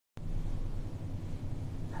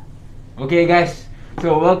Okay guys,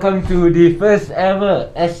 so welcome to the first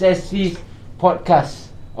ever SSC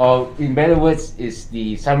podcast. Or in better words, is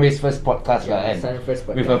the Sunway's first podcast First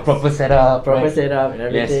podcast. with a proper setup. Setup and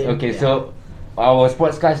everything. Yes, okay, so our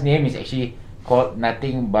sportscast name is actually called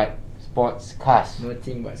Nothing But Sportscast.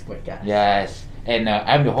 Nothing But Sportscast. Yes, and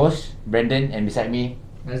I'm the host, Brandon, and beside me,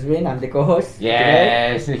 Nazwin, I'm the co-host.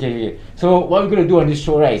 yes, okay. So what we're gonna do on this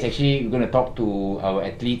show, right, is actually we're gonna talk to our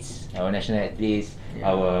athletes, our national athletes,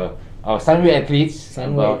 our Sunway athletes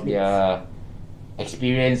about their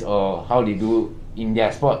experience or how they do in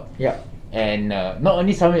their sport. Yeah. And not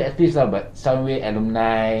only Sunway athletes but Sunway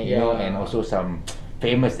alumni, you know, and also some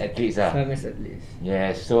famous athletes Famous athletes.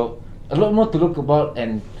 Yes, so a lot more to look about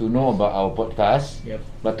and to know about our podcast. Yep.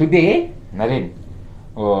 But today, Naren,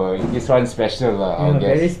 this one special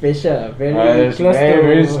Very special. Very close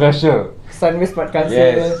very to special. Sunway's podcast.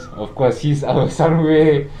 Yes, of course, he's our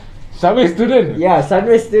Sunway student. Yeah,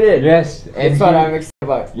 Sunway student. Yes, and That's what I'm excited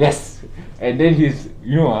about. yes, and then he's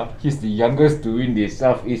he's the youngest to win the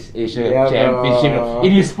Southeast Asia Championship bro. in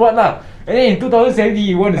his sport lah. And then in 2017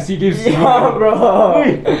 he won the SEA Games. Yeah, bro.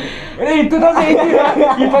 Oi. And then in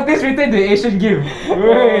 2018 he participated in the Asian Games.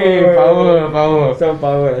 Power. So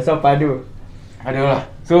padu. Aduh lah.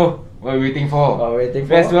 So what are we waiting for?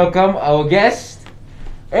 Let's welcome our guest,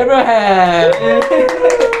 Abraham.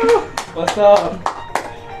 What's up?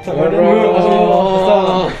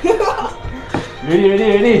 Oh.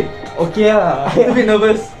 Ready? Okay lah. A bit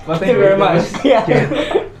nervous, but thank you very much. Yeah.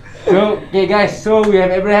 So, okay guys, so we have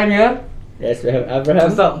Abraham here. Yes, we have Abraham.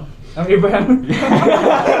 What's up? I'm Abraham.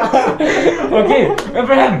 Okay,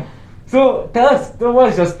 Abraham. So tell us, what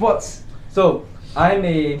is your sports? So, I'm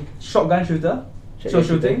a shotgun shooter. Shotgun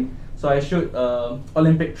Shooting. So I shoot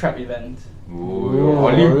Olympic trap event. Ooh,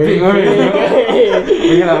 Olympic.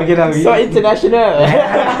 Okay lah. So international.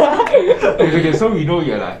 Okay, so we know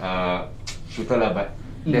you're like shooter lah, but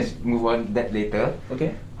let's move on that later.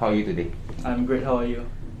 Okay. How are you today? I'm great. How are you?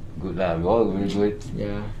 Good lah, we all very good.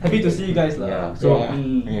 Yeah. Happy to see you guys lah. Yeah. So,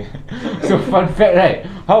 Yeah. so fun fact, right?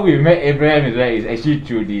 How we met Abraham is actually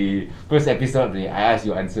through the first episode. I asked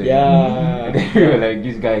you answer. Yeah. And then we were like,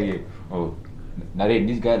 this guy, Naren,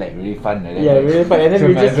 this guy like really fun. Like that. Yeah, really fun. And then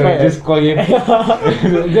we just call him.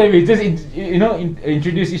 Then we just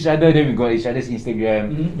introduce each other. Then we got each other's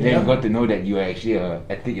Instagram. Then we got to know that you are actually a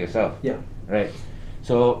athlete yourself. Yeah. Right.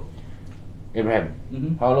 So, Abraham,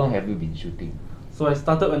 how long have you been shooting? So I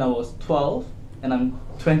started when I was 12, and I'm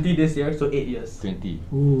 20 this year, so 8 years. 20.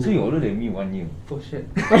 Ooh. So you're older than me 1 year. Oh shit.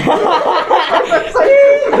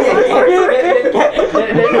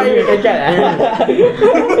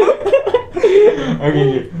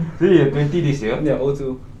 Okay. So you're 20 this year? Yeah,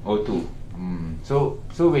 O2. O2. So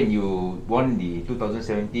when you won the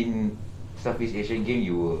 2017 Southeast Asian Game,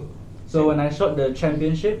 you were... So when I shot the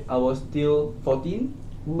championship, I was still 14.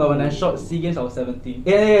 But when I shot SEA Games, I was 17.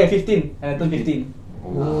 Yeah, 15. And I turned 15.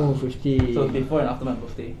 Oh, 50. So before and after my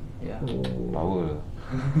birthday. Yeah. Power.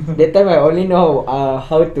 That time I only know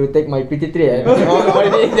how to take my PT3 and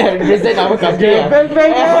already represent our country.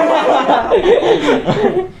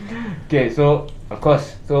 Okay, so of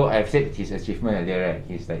course, so I've said his achievement earlier, right?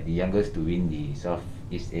 He's like the youngest to win the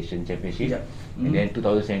Southeast Asian Championship. Yeah. And then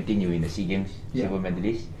 2017 you win the SEA Games, Yeah. silver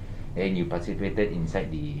medalist. And you participated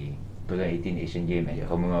inside the 2018 Asian Game and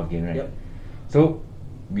Commonwealth Game, right? Yep. So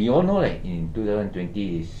we all know like in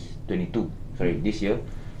 2020 is 22. Sorry, this year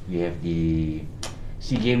we have the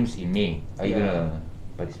SEA Games in May. Are you gonna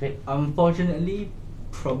participate? Unfortunately,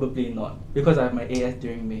 probably not, because I have my AS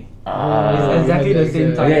during May. Ah. It's exactly the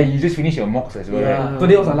same time. Yeah, you just finished your mocks as well, Yeah. right?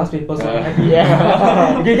 Today was my last paper, so I'm happy.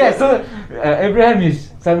 Okay guys, so Abraham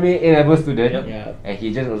is Sunway A-level student. Yep. Yeah. And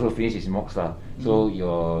he just also finished his mocks lah. So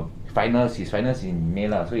his finals in May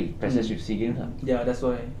lah. So he presses with SEA Games lah. Yeah, that's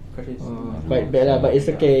why crashes. Quite bad lah, but it's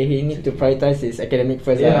okay. He need to prioritize his academic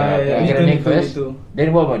first. Yeah. Academic Me too. first.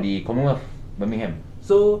 Then what about the Commonwealth Birmingham?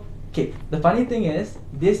 So, okay, the funny thing is,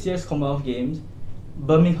 this year's Commonwealth Games,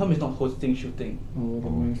 Birmingham is not hosting shooting.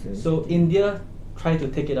 So India tried to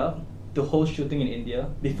take it up to host shooting in India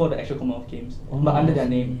before the actual Commonwealth Games, but under their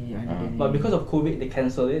name. But because of COVID, they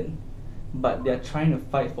cancelled it. But they're trying to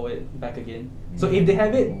fight for it back again. So if they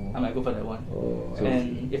have it, I might go for that one. So-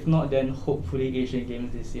 And if not, then hopefully Asian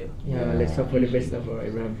Games this year. Yeah, let's hope for the best for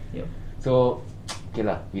Abraham. Yep. So, okay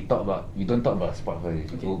lah. We don't talk about sport first.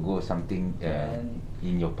 Okay. Go something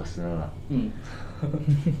in your personal lah.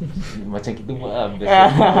 Macam kita buat lah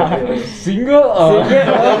biasa. Single or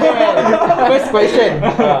First question.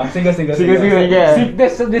 Single.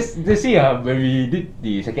 They see when we did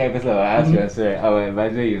the second episode, I asked you answer. Our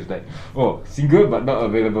advisor was like, oh, single but not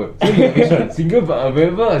available. So you which one? Single but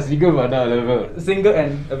available or single but not available? Single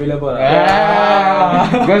and available.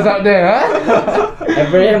 Goes out there, huh?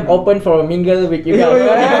 Abraham open for a mingle with you guys.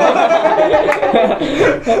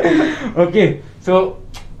 Okay, so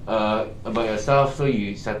about yourself, so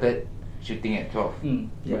you started shooting at 12.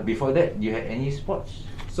 Yeah. Before that, you had any sports?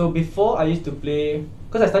 So before I used to play,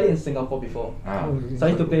 because I studied in Singapore before. Ah. So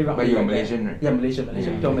I used to play rugby. But you're back then. Malaysian, right? Yeah, Malaysian.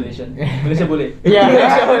 Yeah. Pure Malaysian. Malaysia boleh. Yeah,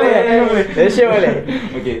 Malaysia boleh. Malaysia boleh.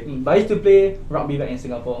 Okay. But I used to play rugby back in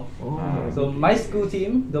Singapore. Ah. So my school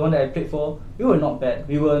team, the one that I played for, we were not bad.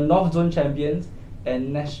 We were North Zone champions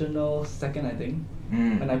and national second, I think.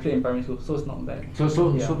 When I played in primary school, so it's not bad. So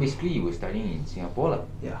Yeah. basically you were studying in Singapore lah.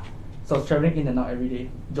 Yeah. So I was traveling in and out every day.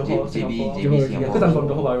 Johor, Singapore. JB Johor, Singapore. Because I'm from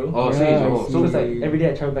Johor Bahru. Oh, so Yeah, it's Johor. I So So it's like every day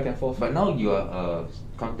I travel back and forth. but now you are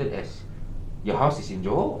counted as your house is in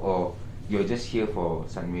Johor, or you're just here for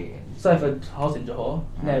Sunway. So I have a house in Johor,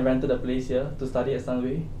 then I rented a place here to study at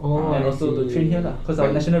Sunway, Oh, and I also to see. train here lah. Because our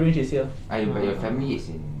But- national range is here. But your family is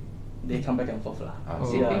in They come back and forth lah.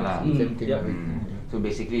 same thing lah. Same thing. Yep. So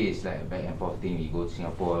basically it's like a back and forth thing. We go to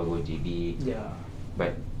Singapore, go JB. Yeah.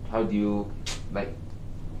 But how do you like?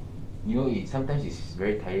 You know, sometimes it's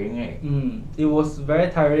very tiring, right? It was very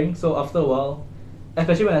tiring. So after a while,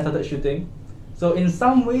 especially when I started shooting, so in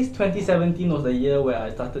some ways 2017 was the year where I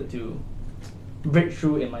started to break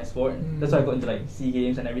through in my sport. That's why I got into like SEA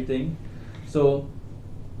Games and everything. So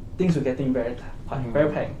things were getting very very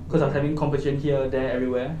packed because I was having competition here, there,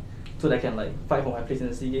 everywhere, so that I can like fight for my place in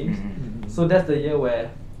the SEA Games. So that's the year where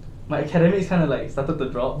my academics kind of like started to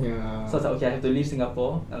drop. Yeah. So I was like, okay, I have to leave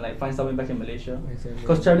Singapore and like find somewhere back in Malaysia. Exactly.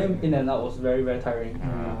 Because traveling in and out was very, very tiring.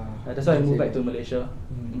 That's why I moved back to Malaysia.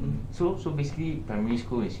 So basically primary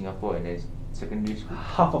school in Singapore and then secondary school.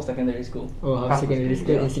 Half of secondary school. Oh, Half half secondary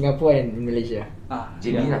school yeah. in Singapore and in Malaysia.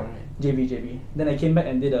 JB lah. JB. Then I came back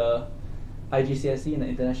and did a IGCSE in the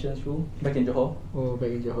international school back in Johor. Oh,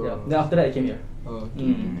 back in Johor. Yeah. Then after that I came here. Oh,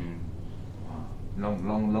 okay. Wow.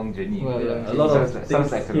 Long journey. Wow, Yeah, a long lot of sounds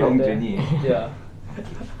things like a here long and there. journey. Yeah.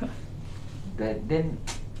 Then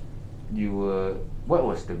you were. What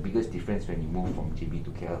was the biggest difference when you moved from JB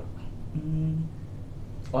to KL?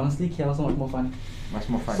 Honestly, KL so much more fun. Much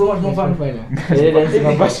more fun. So much more fun. Better than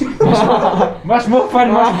Singapore. Much more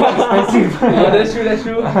fun. Much more expensive. Yeah, that's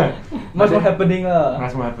true. Much more happening lah.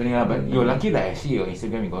 Much more happening lah. But you're lucky that I see your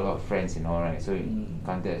Instagram. You got a lot of friends and all right. So you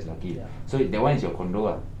counted as lucky. Yeah. So that one is your condo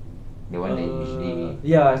lah. The one that you usually.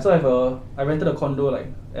 Yeah, so I rented a condo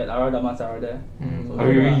like at Ara Damansara there. So, Oh,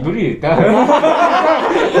 you don't need to tell.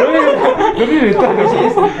 Don't need to tell.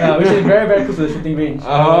 which is very, very close to the shooting range.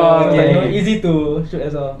 Oh, So, like, okay. easy to shoot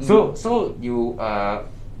as well. So you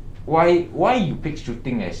why you pick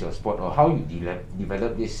shooting as your sport, or how you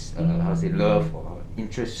develop this how to say love or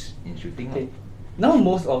interest in shooting? Okay. Now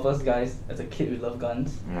most of us guys as a kid we love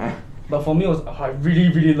guns, Yeah. but for me it was I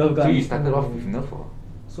really, really love guns. So you started off with Nerf, or?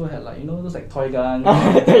 So I had like those like toy guns.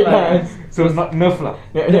 Toy guns. So it's not Nerf lah.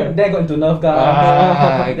 Then I got into Nerf guns.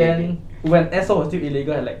 Okay, Then when airsoft was still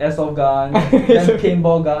illegal, I had like airsoft guns, then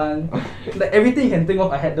paintball gun, like everything you can think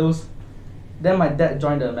of. I had those. Then my dad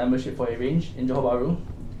joined the membership for a range in Johor Bahru.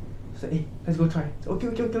 So hey, let's go try. So,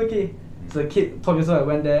 okay. So the kid 12 years old, I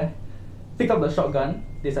went there, picked up the shotgun.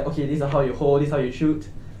 They said, okay, this is how you hold, this is how you shoot.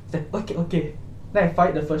 I said, okay. Then I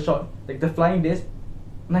fired the first shot, like the flying disc,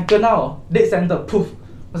 and I kena, dead center, poof.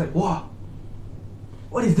 I was like, wow,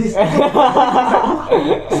 what is this? So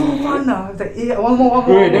fun lah. I was like, yeah, one more.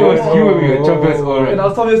 Wait, that was you when you were 12 years old, right? When I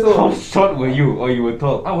was 12 years old. How short were you, or you were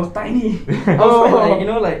tall? I was tiny. I was quite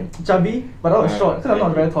like, like chubby, but I was short because I'm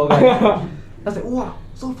not a very tall guy. I was like, wow,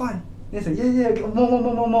 so fun. Then I said, yeah, get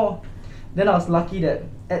more. Then I was lucky that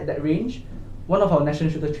at that range, one of our national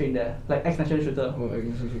shooters trained there, like ex-national shooter. Oh,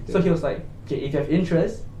 ex-national shooter. So he was like, okay, if you have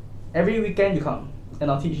interest, every weekend you come and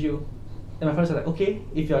I'll teach you. And my friends were like, okay,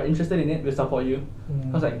 if you're interested in it, we'll support you. I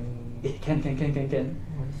was like, can.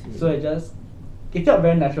 So it felt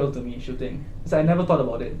very natural to me, shooting. So I never thought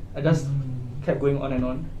about it. I just kept going on and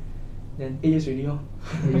on. Then 8 years already.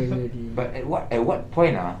 But at what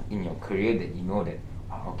point in your career that you know that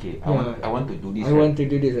okay, I want to do this. I want to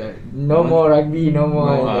do this. No more rugby, no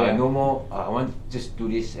more. No more. I want just do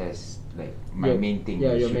this as like my main thing.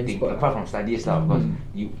 Yeah, your main shooting. sport. Apart from studies lah, because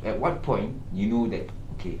you at what point you know that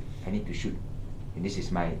okay, I need to shoot, and this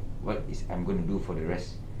is I'm going to do for the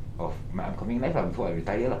rest of my upcoming life before I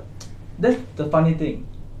retire lah. That's the funny thing.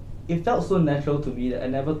 It felt so natural to me that I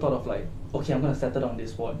never thought of like, okay, I'm going to settle down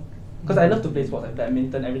this sport. Because I love to play sports like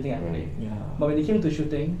badminton, everything I play. Yeah. But when it came to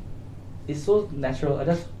shooting, it's so natural. I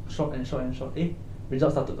just shot and shot and shot.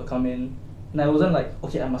 Results started to come in. And I wasn't like,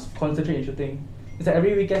 okay, I must concentrate in shooting. It's like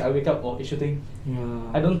every weekend I wake up, oh, it's shooting.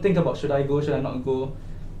 Yeah. I don't think about should I go, should I not go.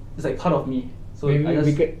 It's like part of me. So I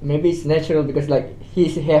just, maybe it's natural because like he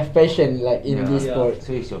have passion like in Yeah. this Yeah. sport.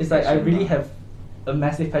 So it's your it's like I passion really lah. have a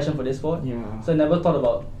massive passion for this sport. Yeah. So I never thought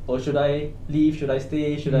about, oh, should I leave, should I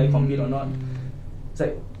stay, should I compete or not. It's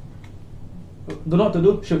like, don't know what to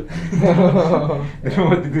do, shoot. Don't know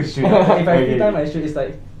what to do, shoot. if I have Okay. free time, I shoot. It's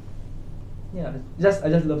like, yeah, I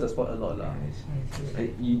just love the sport a lot lah.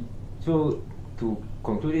 So to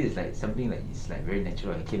conclude it, it's like something like it's like very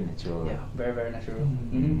natural. It came natural. Yeah, very very natural.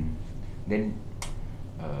 Mm. Then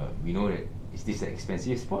we know that is this an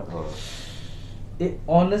expensive sport or It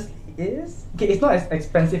honestly is. Okay, it's not as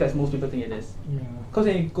expensive as most people think it is. Yeah. Because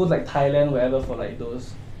when you go like Thailand, wherever for like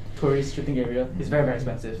those tourist shooting area, it's very very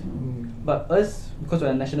expensive. But us, because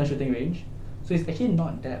we're a national shooting range, so it's actually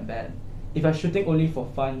not that bad. If you're shooting only for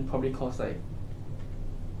fun, probably costs like,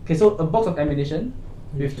 okay, so a box of ammunition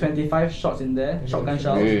with 25 shots in there, shotgun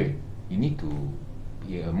shells. Wait, you need to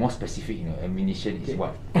be more specific. You know, ammunition is Okay.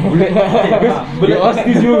 what? Bullet. You ask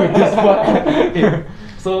this you with this what? Okay.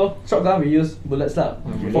 So shotgun we use bullets lah.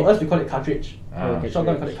 Really? For us we call it cartridge. Ah. Okay,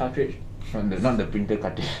 shotgun we call it cartridge. Not the printer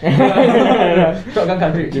cartridge. Shotgun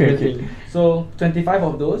cartridge. Okay. So 25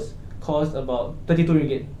 of those cost about 32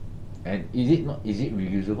 ringgit. And is it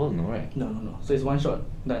reusable? No, right? No. So it's one shot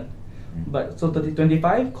done. Mm. But so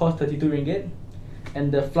 25 cost 32 ringgit,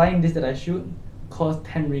 and the flying disc that I shoot cost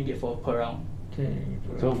 10 ringgit for per round. Okay.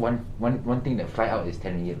 So one thing that fly out is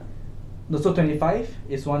 10 ringgit lah. No, so 25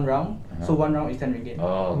 is one round. So Uh-huh. one round is 10 ringgit.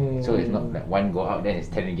 Oh, so it's not like one go out then it's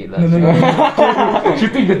 10 ringgit lah. No.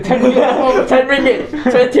 Shooting the 10 ringgit. 10 ringgit,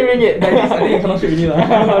 20 ringgit. Like this, I think you cannot shoot really lah.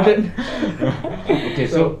 Okay,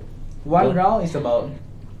 so one round is about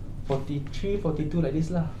 43, 42 like this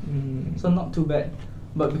lah. So not too bad.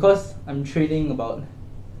 But because I'm training about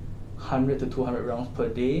 100 to 200 rounds per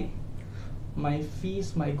day, my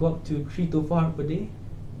fees might go up to 3 to 400 per day.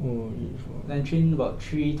 Oh, Then train about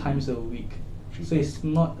 3 times a week. Three So times. it's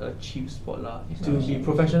not a cheap sport lah. It's To not be cheap.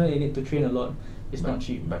 professional in it, to train a lot, it's not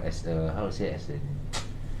cheap. But as a how to say, as a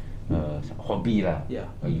hobby lah. Yeah.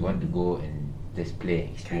 You want to go and just play,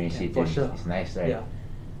 experience Yeah, it. for then sure. It's nice, right? Yeah.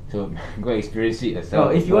 So go experience it So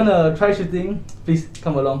yourself. if you wanna try shooting, please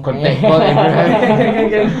come along. contact Paul Abraham.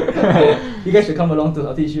 Can. You guys should come along to.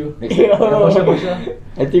 I'll teach you. Next Yeah, time. for sure.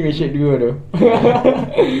 I think we should do though.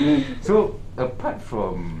 So apart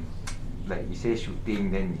from like you say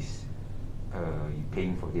shooting, then is you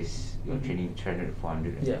paying for this, you're training 300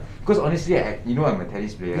 400 right? Yeah. Because honestly I'm a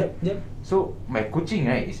tennis player. Yep. So my coaching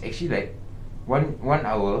right is actually like one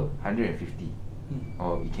hour 150,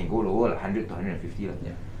 or it can go lower like 100 to 150 lah.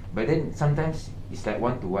 Yeah. But then sometimes it's like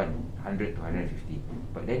 1 to 1, 100 to 150.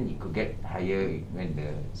 But then it could get higher when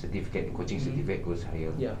the coaching certificate goes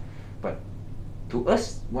higher. Yeah. But to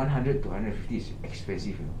us 100 to 150 is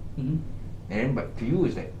expensive, you know. Mm-hmm. And then, but to you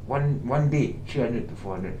it's like one day 300 to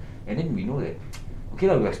 400, and then we know that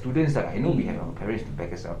okay lah, we are students lah. I know we have our parents to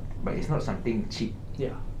back us up, but it's not something cheap,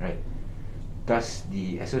 Yeah. right? Does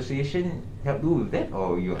the association help you with that,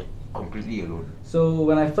 or you're completely alone? So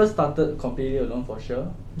when I first started completely alone for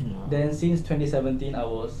sure. Yeah. Then since 2017 I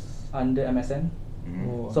was under MSN.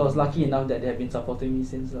 Mhm. So I was lucky enough that they have been supporting me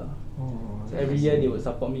since lah. Oh, So every year they would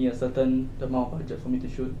support me a certain amount of budget for me to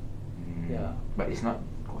shoot. Mm. Yeah. But it's not,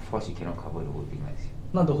 of course you cannot cover the whole thing like.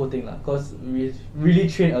 Not the whole thing lah, cause we really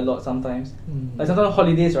train a lot sometimes. Mm. Like sometimes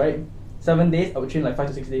holidays, right? 7 days I would train like 5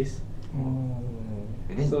 to 6 days. Oh.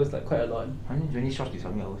 And then So it's like quite a lot. 120 shots is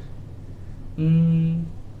how many hours?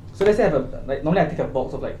 So let's say I have normally I take a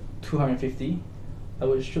box of like 250. I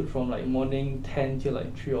would shoot from like morning 10 till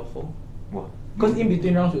like 3 or 4. Wow. Cause in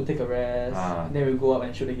between rounds we'll take a rest, Ah. then we go up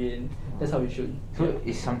and shoot again. That's how we shoot. So Yeah.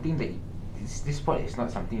 it's something that this sport is not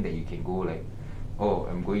something that you can go like, oh,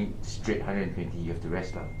 I'm going straight 120. You have to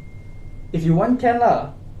rest lah. If you want can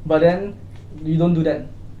lah, but then you don't do that.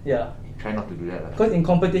 Yeah. You try not to do that lah. Cause in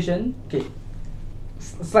competition, okay,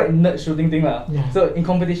 slight nerd shooting thing lah. Yeah. So in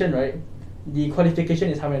competition, right, the qualification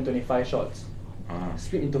is 125 shots,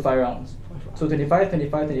 split into 5 rounds. So 25,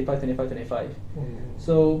 25, 25, 25, 25.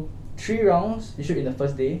 So 3 rounds you shoot in the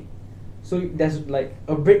first day. So there's like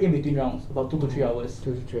a break in between rounds, about 2 to 3 hours.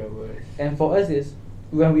 2 to 3 hours. And for us is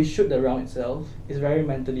when we shoot the round itself, it's very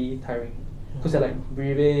mentally tiring. Because they're like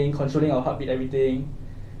breathing, controlling our heartbeat, everything.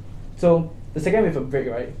 So the second we have a break,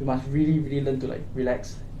 right, we must really, really learn to like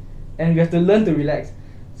relax. And we have to learn to relax.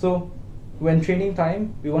 So when training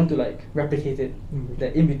time, we want to like replicate it. Mm.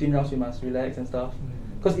 That in between rounds we must relax and stuff.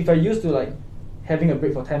 Because if I used to like having a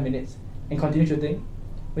break for 10 minutes and continue shooting.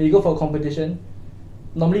 When you go for a competition,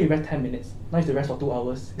 normally you rest 10 minutes. Now you have to rest for 2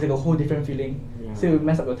 hours. It's like a whole different feeling. Yeah. So you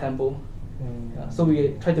mess up your tempo. Yeah, so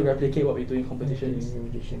we try to replicate what we do in competitions.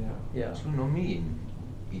 Yeah. So normally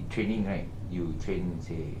in training, right, you train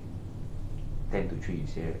say 10 to 3, you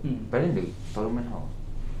say, right? But then the tournament how?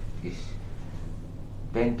 Is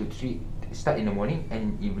 10 to 3 start in the morning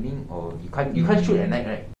and evening, or you can't shoot at night,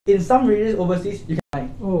 right? In some regions overseas, you can.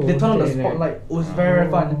 They turn on the spotlight. It was very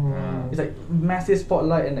fun. It's like massive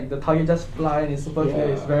spotlight and like the target just fly and it's super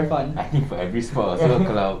clear. It's very fun. I think for every sport also,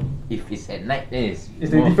 kalau if it's at night, then it's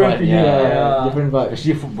It's a more different fun. feeling, yeah. Different vibe.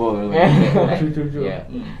 Especially football. When you play at night. True. Yeah.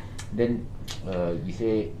 Then you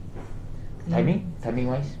say timing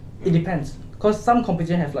wise. It depends. Cause some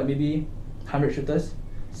competition have like maybe 100 shooters,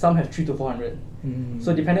 some have 300 to 400.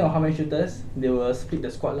 So depending on how many shooters, they will split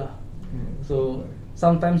the squad lah. So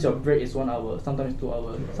sometimes your break is 1 hour, sometimes 2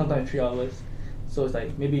 hours, sometimes 3 hours. So it's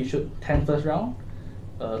like maybe you shoot 10 first round,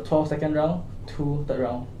 12 second round, 2 third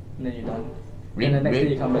round, and then you're done. And the next day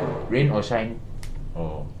you come back. Rain or shine?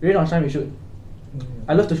 Or Rain or shine, we shoot.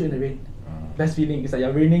 I love to shoot in the rain. Best feeling. It's like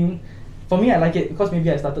you're raining. For me, I like it because maybe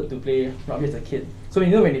I started to play rugby as a kid. So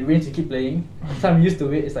you know when it rains, you keep playing. So I'm used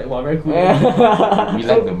to it. It's like wow, very cool. we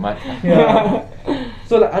like the mud. Yeah.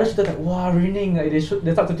 So like other shooters like wow, raining. Like they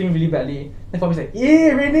start shooting really badly. Then for me it's like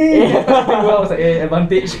yeah, raining. Well, I was like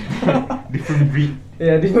advantage. Different breed.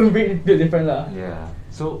 Yeah, different breed, bit different lah. Yeah.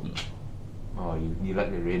 So, you like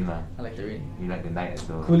the rain lah. I like the rain. You like the night as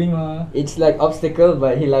well. Cooling lah. It's like obstacle,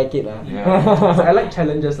 but he like it lah. Yeah. So I like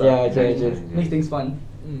challenges lah. Yeah, challenges. Makes things fun.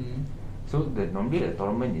 So normally the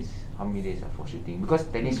tournament is how many days for shooting? Because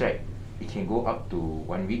tennis, right, it can go up to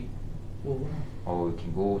 1 week, or it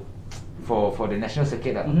can go for the national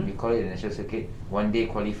circuit lah. We call it the national circuit. 1 day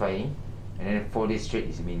qualifying, and then 4 days straight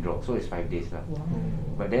is the main draw. So it's 5 days lah.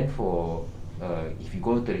 But then for if you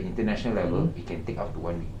go to the international level, it can take up to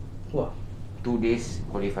 1 week. Wow. 2 days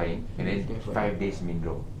qualifying, and then 5 days main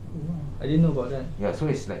draw. I didn't know about that. Yeah, so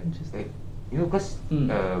it's like because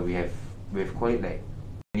we've called it like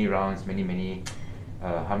many rounds, many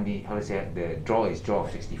how to say it? The draw is draw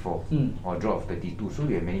of 64 or draw of 32, so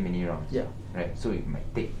we have many rounds. Yeah. Right. So it might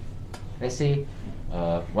take, let's say,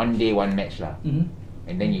 1 day 1 match lah,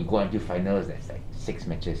 and then you go until finals. That's like 6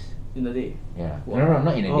 matches in a day. Yeah. Wow. No,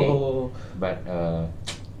 not in a day, but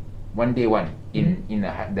 1 day 1 in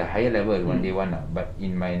the higher level is 1 day 1 lah. But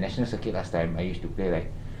in my national circuit last time, I used to play like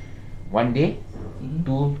 1 day,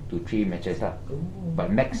 2 to 3 matches lah.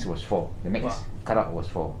 But max was 4. The max cutout was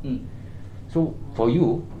 4. So for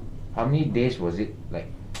you, how many days was it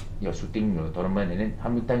like you're shooting your tournament, and then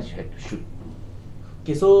how many times you had to shoot?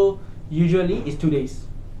 Okay, so usually it's 2 days.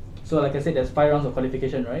 So like I said, there's 5 rounds of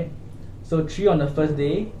qualification, right? So 3 on the first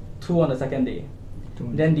day, 2 on the second day.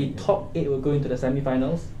 Then the top 8 will go into the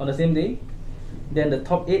semi-finals on the same day. Then the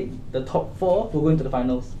top 8, the top 4 will go into the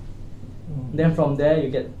finals. Then from there you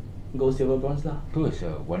get gold, silver, bronze lah. So it's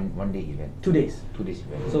a one day event. 2 days. 2 days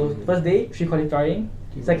event. So first day 3 qualifying,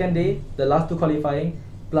 second day the last 2 qualifying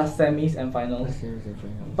plus semis and finals.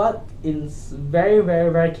 But in very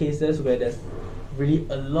rare cases where there's really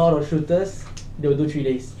a lot of shooters, they will do 3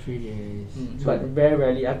 days. 3 days. But very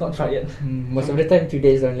rarely. I've not tried yet. Most of the time 2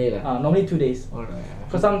 days only lah. Normally 2 days. Alright.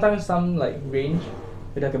 Because sometimes some like range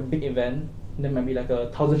with like a big event, there might be like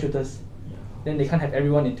 1,000 shooters. Then they can't have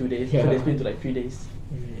everyone in 2 days, so they split into like 3 days.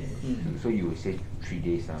 So you would say 3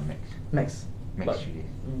 days max. Max. Max But 3 days.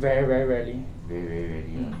 very rarely. Very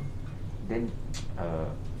rarely. Then,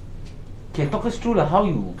 can talk us through how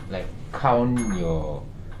you like count the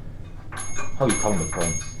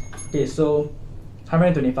points. Okay, so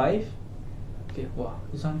 125. Okay, wow,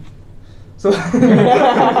 this one. So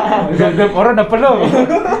Orang dah penuh.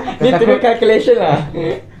 Need to do calculation lah.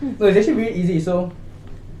 no, it's actually really easy. So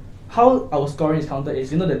how our scoring is counted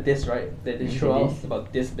is, you know the disc, right? That they show out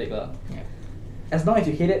about this big lah. Yeah. As long as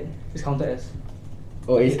you hit it, it's counted as.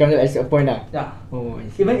 Oh, it's counted as a point lah. Yeah. Oh, I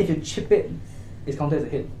see. Even if you chip it, it's counted as a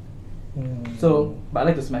hit. So, but I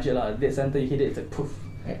like to smash it lah. Dead center, you hit it, it's like poof.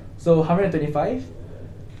 Yeah. So 125.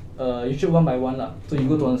 You shoot 1 by 1 lah. So you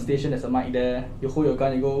go to a station, there's a mic there. You hold your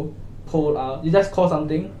gun, you go pull out. You just call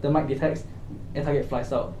something, the mic detects, and target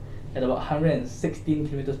flies out at about 116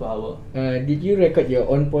 kilometers per hour. Did you record your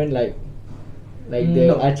own point like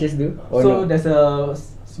the No. archers do? Or So not? there's a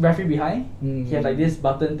referee behind. He has Mhm. like this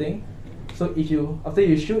button thing. So after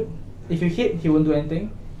you shoot, if you hit, he won't do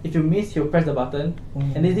anything. If you miss, he'll press the button,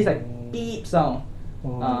 and there's this like beep sound.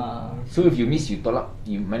 So if you miss, you tolak,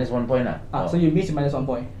 you minus 1 point lah. So you miss, you minus 1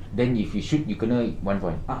 point. Then if you shoot, you kena 1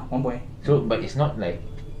 point. 1 point. So but it's not like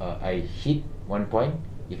I hit 1 point,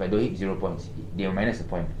 if I don't hit 0 points, they will minus a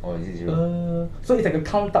point, or is it 0? So it's like a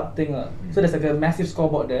count up thing. So there's like a massive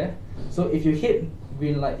scoreboard there. So if you hit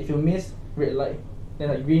green light, if you miss red light, then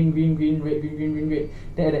like green, green, green, red, green, green, green, red.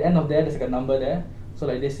 Then at the end of there's like a number there. So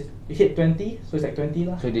like this, you hit 20, so it's like 20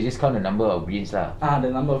 lah. So they just count the number of greens lah. The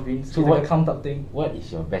number of greens. So it's what like a count up thing. What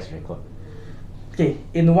is your best record? Okay,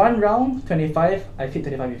 in one round, 25, I've hit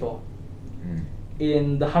 25 before.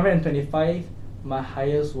 In the 125, my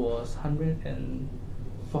highest was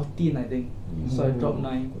 114, I think. So I dropped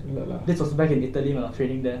 9. This was back in Italy when I was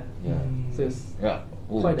training there. Yeah. So it's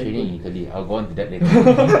Oh, training in Italy. I'll go on to that later.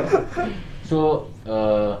 So,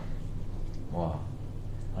 wow,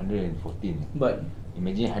 114. But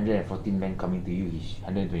imagine 114 men coming to you,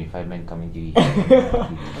 125 men coming to you.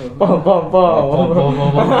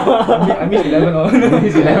 I missed 11 on.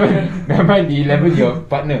 This 11. Never mind, the 11 your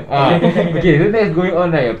partner. Okay, so that's going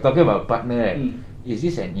on. Right? You're talking about partner. Right? Is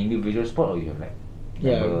this an individual sport or you have like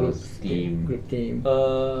members, team? Group team.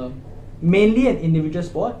 Mainly an individual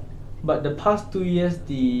sport, but the past 2 years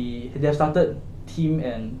they've started team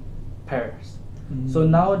and pairs. So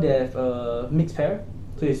now they have a mixed pair.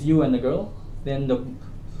 So it's you and the girl. Then the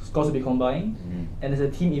scores will be combined, and it's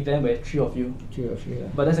a team event where 3 of you. 3 of you.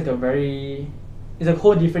 But that's like it's a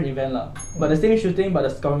whole different event lah. But the same shooting, but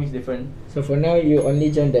the scoring is different. So for now, you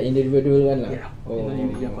only join the individual one lah. Yeah.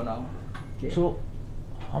 Individual for now. Okay. So,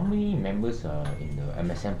 how many members are in the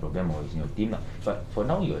MSM program or is in your team? But for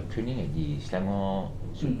now, you're training at the Selangor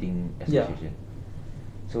Shooting Association.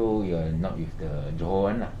 So you're not with the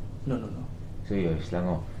Johor one lah. No. So you're with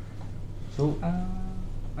Selangor. So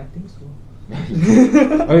I think so.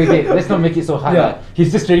 okay, let's not make it so hard. Yeah.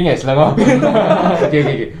 He's just training at Selangor.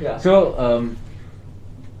 okay. Yeah. So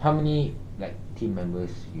how many like team members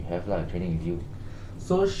you have lah training with you?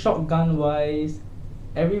 So shotgun wise,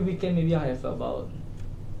 every weekend maybe I have about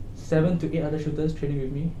 7 to 8 other shooters training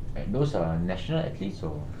with me. And those are national athletes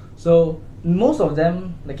or? So most of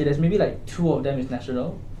them, like there's maybe like 2 of them is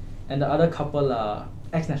national, and the other couple are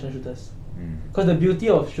ex-national shooters. Because the beauty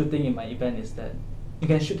of shooting in my event is that you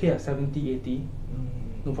can shoot here at 70, 80,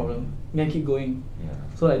 no problem. You can keep going. Yeah.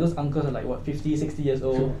 So like those uncles are like what 50, 60 years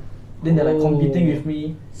old. Then they're like competing with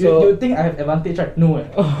me. So you think I have advantage, right? No.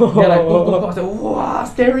 They're like, I was like, wow,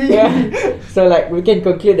 scary. Yeah. So like we can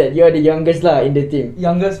conclude that you are the youngest lah in the team.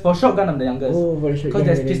 Youngest for shotgun, I'm the youngest. Oh, for shotgun. Because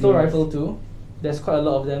there's pistol rifle too. There's quite a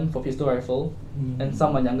lot of them for pistol rifle, and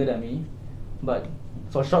some are younger than me. But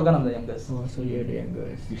for shotgun, I'm the youngest. Oh, so you're the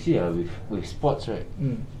youngest. You see, with sports, right?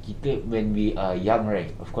 Kita when we are young, right?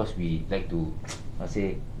 Of course, we like to,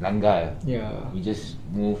 say, langgar. Yeah. We just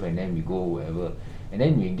move and then we go wherever. And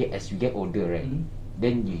then as we get older, right?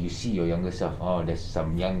 Then you see your younger self. Oh, there's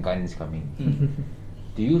some young guns coming.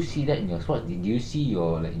 Do you see that in your sport? Do you see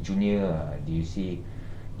your like junior? Do you see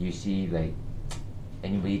like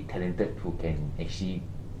anybody talented who can actually,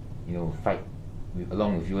 fight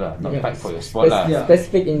along with you lah? Not fight for your sport lah.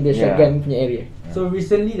 Specific in the shotgun punya area. So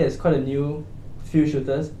recently, there's quite a new few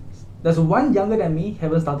shooters. There's one younger than me,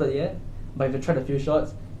 haven't started yet, but I've tried a few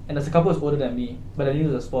shots. And there's a couple who's older than me, but they're new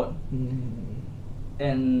to the sport.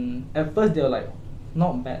 And at first they were like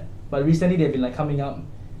not bad, but recently they've been like coming up,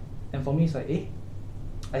 and for me it's like,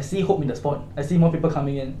 I see hope in the sport. I see more people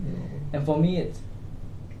coming in, and for me it's,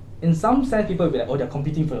 in some sense people will be like, oh, they're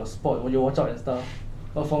competing for your sport, you watch out and stuff.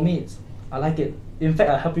 But for me it's, I like it. In fact,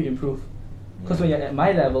 I help you improve, because when you're at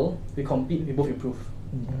my level, we compete, we both improve.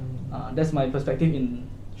 That's my perspective in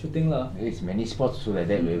shooting lah. There's many sports so like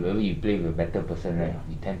that. Wherever you play with a better person, right,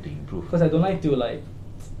 you tend to improve. Because I don't like to like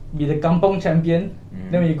be the kampong champion.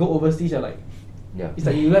 Then when you go overseas, you're like, it's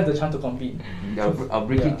like you have the chance to compete. I'll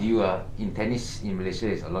break it to you. In tennis in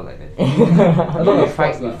Malaysia, it's a lot like that. A lot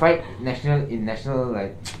of we fight national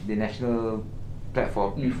like the national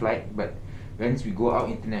platform. We fight, but once we go out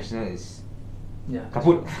international, it's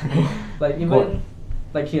kaput. Like even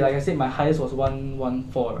like I said, my highest was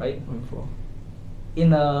 114, right? 114.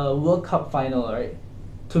 In a World Cup final, right?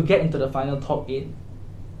 To get into the final top 8,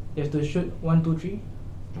 you have to shoot 1, 2, 3.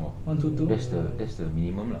 1, 2, 2. That's the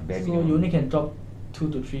minimum lah. So you only can drop 2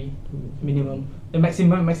 to 3 minimum.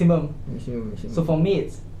 Maximum. So for me,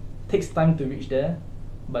 it takes time to reach there.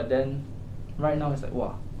 But then, right now it's like,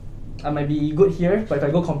 wow, I might be good here, but if I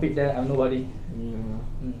go compete there, I'm nobody.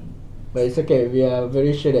 But it's okay. We are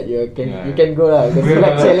very sure that you can go lah. The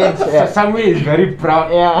select challenge. Samir is very proud.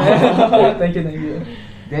 Thank you.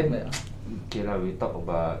 Then okay lah. We talk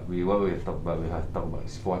about what we have talked about. We have talked about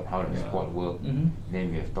sport, how the sport work.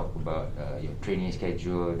 Then we have talked about your training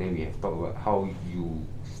schedule. Then we have talked about how you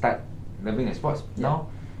start loving the sports.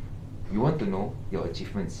 Now we want to know your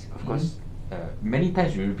achievements. Of course, many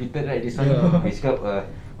times we repeated right this one. Yeah. We cakap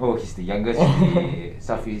he's the youngest in the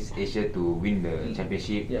Southeast Asia to win the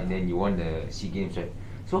championship, Yeah. and then you won the SEA Games, right?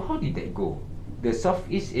 So how did that go? The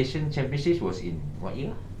Southeast Asian Championships was in what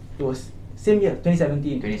year? It was same year,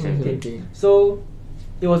 2017. 2017. So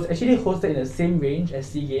it was actually hosted in the same range as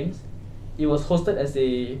SEA Games. It was hosted as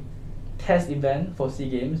a test event for SEA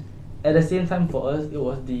Games. At the same time for us, it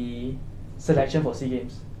was the selection for SEA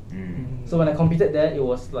Games. So when I competed there, it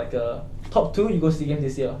was like a top 2, you go SEA Games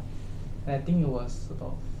this year. And I think it was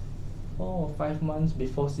about 4 or 5 months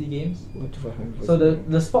before SEA Games. So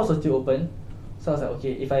the spots were still open. So I was like,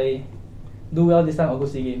 okay, if I do well this time, I'll go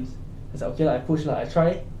SEA Games. I said, okay, I push, I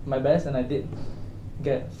try my best, and I did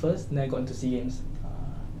get first, and then I got into SEA Games.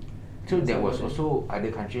 So That's there how was I did. also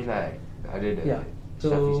other countries like other the Yeah. So-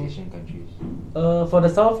 Southeast Asian countries. For the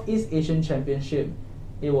Southeast Asian Championship,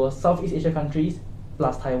 it was Southeast Asia countries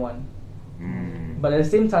plus Taiwan. But at the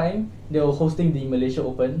same time, they were hosting the Malaysia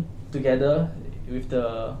Open together with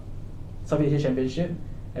the Southeast Asia Championship,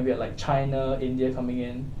 and we had like China, India coming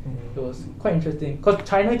in. It was quite interesting because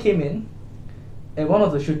China came in, and one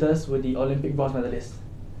of the shooters were the Olympic bronze medalist.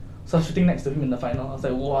 So I was shooting next to him in the final. I was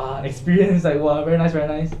like, wow, experience, like wow, very nice, very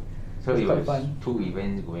nice. So it was it quite was fun. 2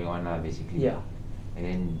 events going on basically. Yeah. And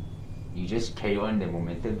then you just carry on the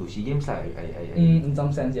momentum to SEA Games lah. I In some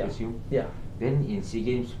sense, yeah. assume. Yeah. Then in SEA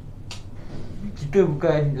Games, kita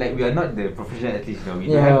bukan like we are not the professional athletes, you know. We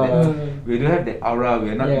don't Yeah. have that. We don't have that aura.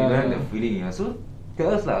 We don't Yeah. have the feeling, you know. So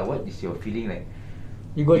tell us lah, what is your feeling like?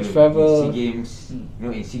 You go in travel. SEA Games, Mm. you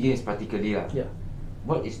know, in SEA Games particularly lah. Yeah.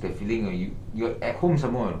 What is the feeling? You're at home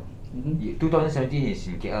some more. Mhm. 2017 is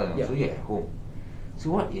in KL, Yeah. so you're at home.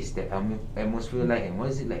 So what is that atmosphere like, and what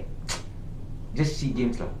is it like? Just SEA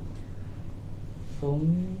Games lah. For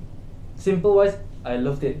me, simple wise, I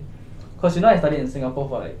loved it. Cause you know I studied in Singapore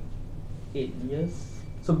for like 8 years.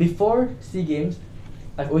 So before SEA Games,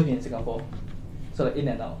 I've always been in Singapore. So like in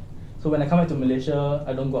and out. So when I come back to Malaysia,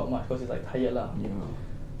 I don't go out much because it's like tired lah.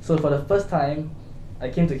 So for the first time, I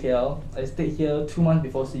came to KL. I stayed here 2 months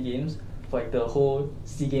before SEA Games for like the whole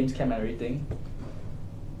SEA Games camp and everything.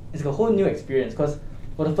 It's a whole new experience because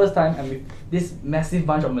for the first time I'm with this massive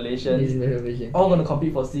bunch of Malaysians, all gonna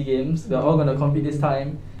compete for SEA Games. We're all gonna compete this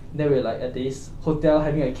time. Then we're like at this hotel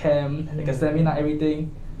having a camp, like a seminar,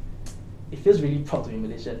 everything. It feels really proud to be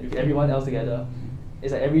Malaysian with everyone else together.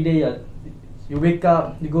 It's like every day you wake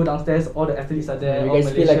up, you go downstairs, all the athletes are there. You all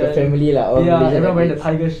guys feel like a Malaysian. family lah. All Yeah, Malaysian everyone wearing the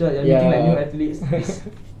athletes. tiger shirt. You're meeting like Yeah. new athletes.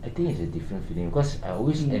 I think it's a different feeling because I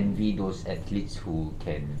always Mm. envy those athletes who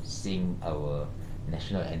can sing our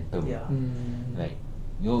national anthem. Yeah. Like,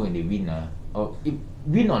 you know, when they win, or if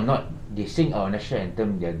win or not, they sing our national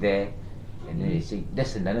anthem. They're there, and then they sing.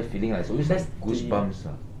 That's another feeling. It's always That's like goosebumps.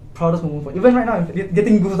 Proudest moment for even right now I'm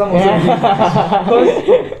getting goosebumps also. Because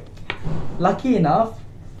lucky enough,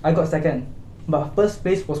 I got second, but first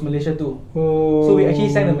place was Malaysia too. So we actually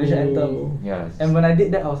sang the Malaysian anthem. Yeah. And when I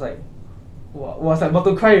did that, I was like, wow, was like about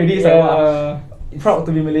to cry already. It's like, wow, proud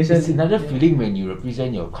to be Malaysian. It's another Yeah. feeling when you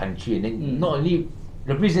represent your country, and then Mm. not only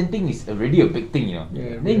representing is already a big thing, you know.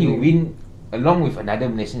 Yeah, then you really. win along with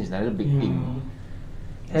another Malaysian is another big thing.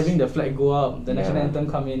 Having the flag go up, the national Yeah.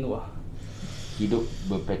 anthem come in, wow. Hidup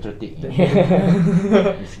berpatriotic.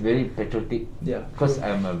 Yeah. It's very patriotic. Yeah. Because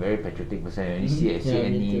I'm a very patriotic person. When you see, I see Yeah,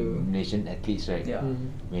 me any too. Malaysian athletes, right? Yeah.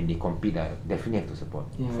 When they compete, I definitely have to support.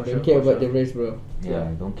 Yeah, For don't sure, care for about sure. the race, bro. Yeah,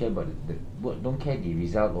 don't care about don't care the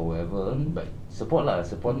result or whatever, Mhm. but support lah.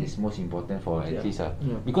 Support Mhm. is most important for Yeah. athletes lah.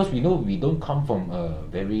 Yeah. Because we know we don't come from a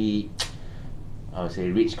very, I would say,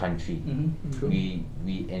 rich country. True.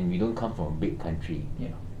 We don't come from a big country.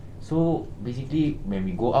 Yeah. So basically, when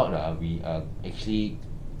we go out lah, we are actually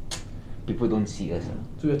people don't see us.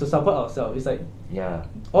 So we have to support ourselves. It's like Yeah.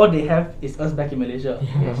 all they have is us back in Malaysia.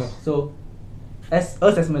 Yes. So as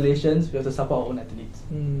Malaysians, we have to support our own athletes.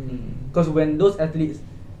 Because when those athletes,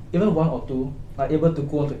 even 1 or 2, are able to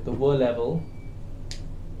go on to the world level,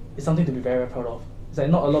 it's something to be very, very proud of. It's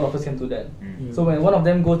like not a lot of us can do that. Mm. So when one of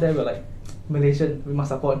them goes there, we're like, Malaysian, we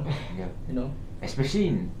must support. Yeah. You know. Especially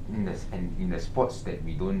in the sports that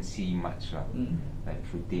we don't see much lah, like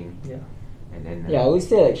shooting, Yeah. and then Yeah, I would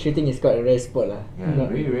say like shooting is quite a rare sport lah. yeah, Not-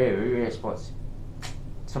 very rare sports.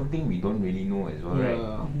 Something we don't really know as well, right?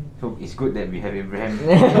 Yeah. So it's good that we have Abraham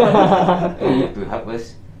to help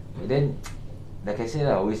us. But then, like I said,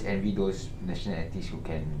 I always envy those national athletes who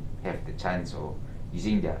can have the chance of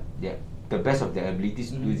using the best of their abilities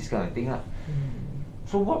to do this kind of thing lah.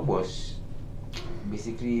 So what was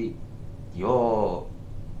basically your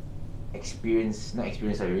experience? Not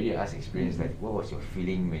experience, I already asked experience. Like, what was your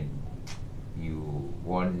feeling when you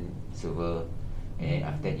won silver And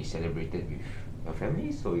after that, you celebrated with your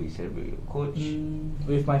family, so you celebrate with your coach.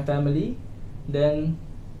 With my family, then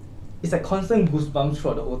it's like constant goosebumps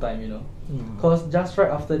throughout the whole time, you know. Cause just right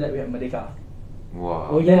after that we had Merdeka. Wow.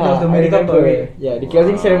 Oh Then yeah, there was the I Merdeka remember. parade. Yeah, the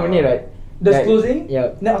closing Wow. ceremony, right? The Like, closing. yeah.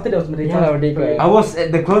 Then after that was Merdeka. Yeah, Merdeka. parade. I was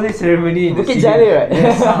at the closing ceremony in the Bukit stadium. Jalil, right?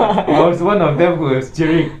 Yes. I was one of them who was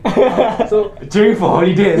cheering. So Cheering for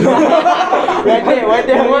holiday. One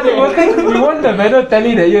day, We won the medal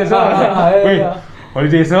tally that year, so wait, yeah.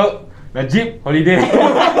 holiday, so Najib, holiday.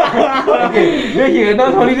 Okay, then he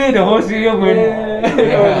announced holiday, the whole stadium went.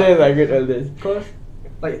 All days are good, all days. Cause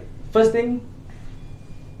like first thing,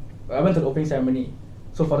 I went to the opening ceremony.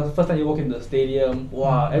 So for the first time you walk into the stadium,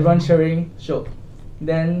 wow, everyone cheering, shook.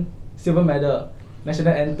 Then silver medal,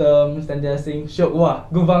 national anthem, stand there sing, shook, wow,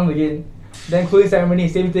 goosebumps again. Then closing ceremony,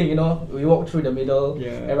 same thing, you know, we walk through the middle,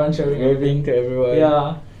 everyone cheering, Waving to everyone.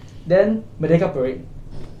 Yeah. Then Merdeka parade.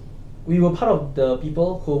 We were part of the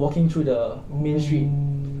people who were walking through the main street.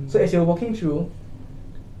 So as you were walking through,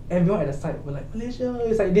 everyone at the side were like, Malaysia.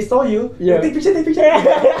 It's like they saw you. Yeah. Take picture, take picture.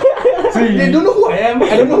 So you- They don't know who I am.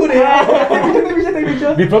 I don't know who they are. Take picture, take picture, take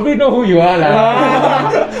picture. They probably know who you are, lah.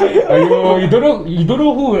 You don't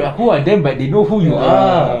know who are them, but they know who you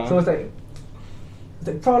are. So it's like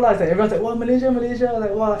proud lah. It's like everyone's like, wow, Malaysia, Malaysia.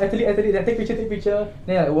 Like, wow, athlete. Like, take picture, take picture.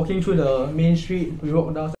 Then like walking through the main street, we walk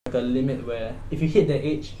down. It's like a limit where if you hit that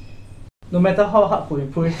age, no matter how hard you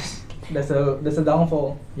push, there's a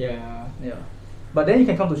downfall. Yeah. Yeah. But then you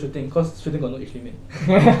can come to shooting, cause shooting got no age limit.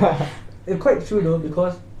 It's quite true though,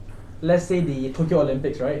 because let's say the Tokyo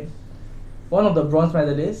Olympics, right? One of the bronze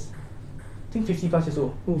medalists, I think 50 plus years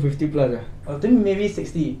old. Oh, 50 plus I think maybe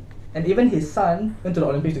 60. And even his son went to the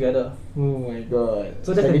Olympics together. Oh my god.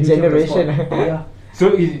 So It's that's like the a beauty of the generation. sport. Yeah.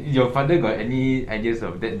 So your father got any ideas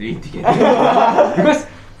of that doing together? Because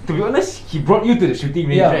to be honest, he brought you to the shooting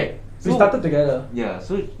range, Yeah. right? We started together. Yeah,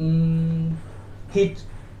 so He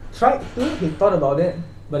tried to, he thought about it,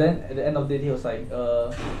 but then at the end of the day he was like, no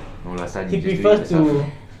lah, son, he you just do it prefers yourself.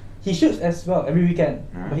 to, he shoots as well every weekend,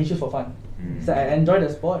 but he shoots for fun. He's like, I enjoy the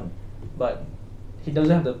sport, but he doesn't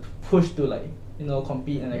have the push to like, you know,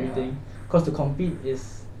 compete and everything. Cause to compete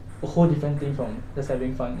is a whole different thing from just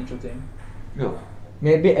having fun in shooting. Yo.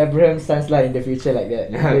 Maybe Abraham sons lah in the future like that.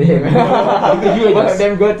 Yeah. You One of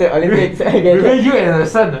them go to Olympics. Remember you and the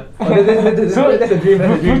son. That's a dream. That's a dream.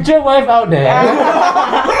 Future wife out there.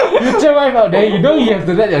 Future wife out there. You know you have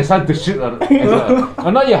to let your son to shoot as well. Or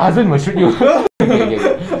not your husband will shoot you. Okay.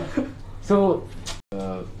 So,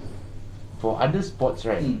 for other sports,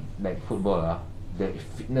 right, like football, the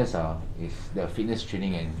fitness is the fitness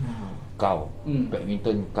training and cow,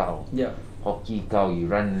 badminton cow, hockey cow. You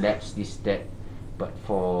run laps, this that. But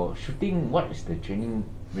for shooting, what is the training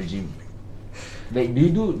regime? Like, do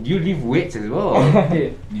you lift weights as well? Or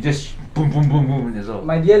Okay. you just boom boom boom boom as well?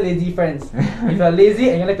 My dear lazy friends, if you're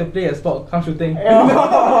lazy and you like to play a sport, come shooting.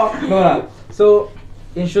 No lah. So,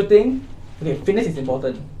 in shooting, okay, fitness is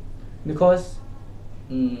important because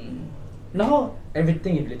now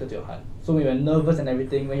everything is related to your heart. So when you're nervous and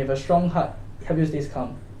everything, when you have a strong heart, it helps you stay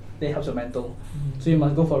calm. That helps your mental. So you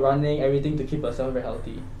must go for running, everything to keep yourself very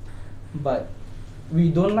healthy. But we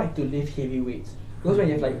don't like to lift heavy weights because when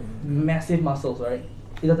you have like massive muscles, right,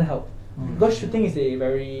 it doesn't help. Because shooting is a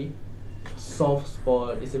very soft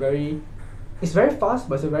sport. It's very fast,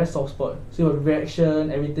 but it's a very soft sport. So your reaction,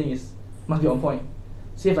 everything must be on point.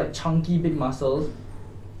 So you have like chunky big muscles,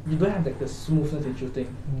 you don't have like the smoothness in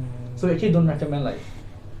shooting. So we actually don't recommend like.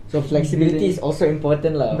 So flexibility is also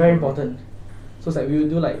important lah. Very important. So it's like we will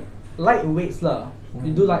do like light weights lah.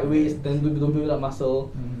 You do light weights, then don't build up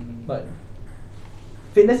muscle. But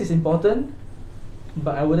fitness is important,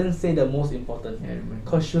 but I wouldn't say the most important.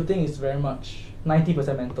 Because shooting is very much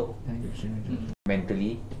 90% mental.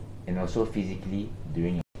 Mentally and also physically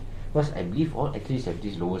during your. Because I believe all athletes have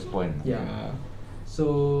this lowest point. Yeah.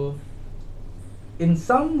 So in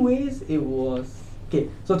some ways it was okay.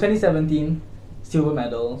 So 2017 silver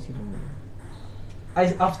medal.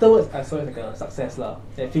 Afterwards I saw it like a success lah.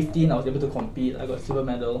 At 15 I was able to compete. I got silver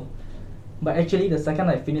medal. But actually the second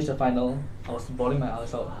I finished the final, I was bawling my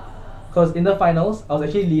eyes out. Cause in the finals I was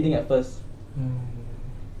actually leading at first.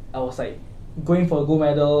 I was like going for a gold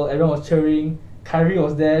medal. Everyone was cheering. Kyrie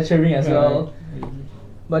was there cheering as well.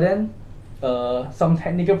 But then some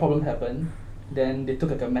technical problem happened. Then they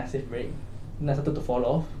took like a massive break. Then I started to fall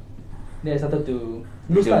off. Then I started to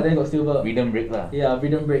lose lah. Then I got silver. Rhythm break lah. Yeah,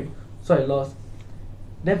 rhythm break. So I lost.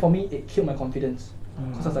 Then for me, it killed my confidence.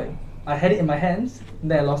 Cause I was like, I had it in my hands,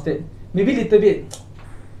 then I lost it. Maybe a little bit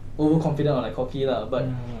overconfident or like cocky lah. But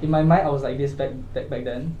in my mind, I was like this back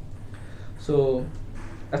then. So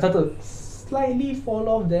I started to slightly fall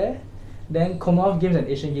off there. Then Commonwealth Games and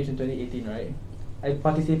Asian Games in 2018, right?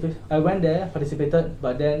 I went there, participated,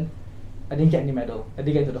 but then I didn't get any medal. I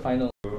didn't get to the final.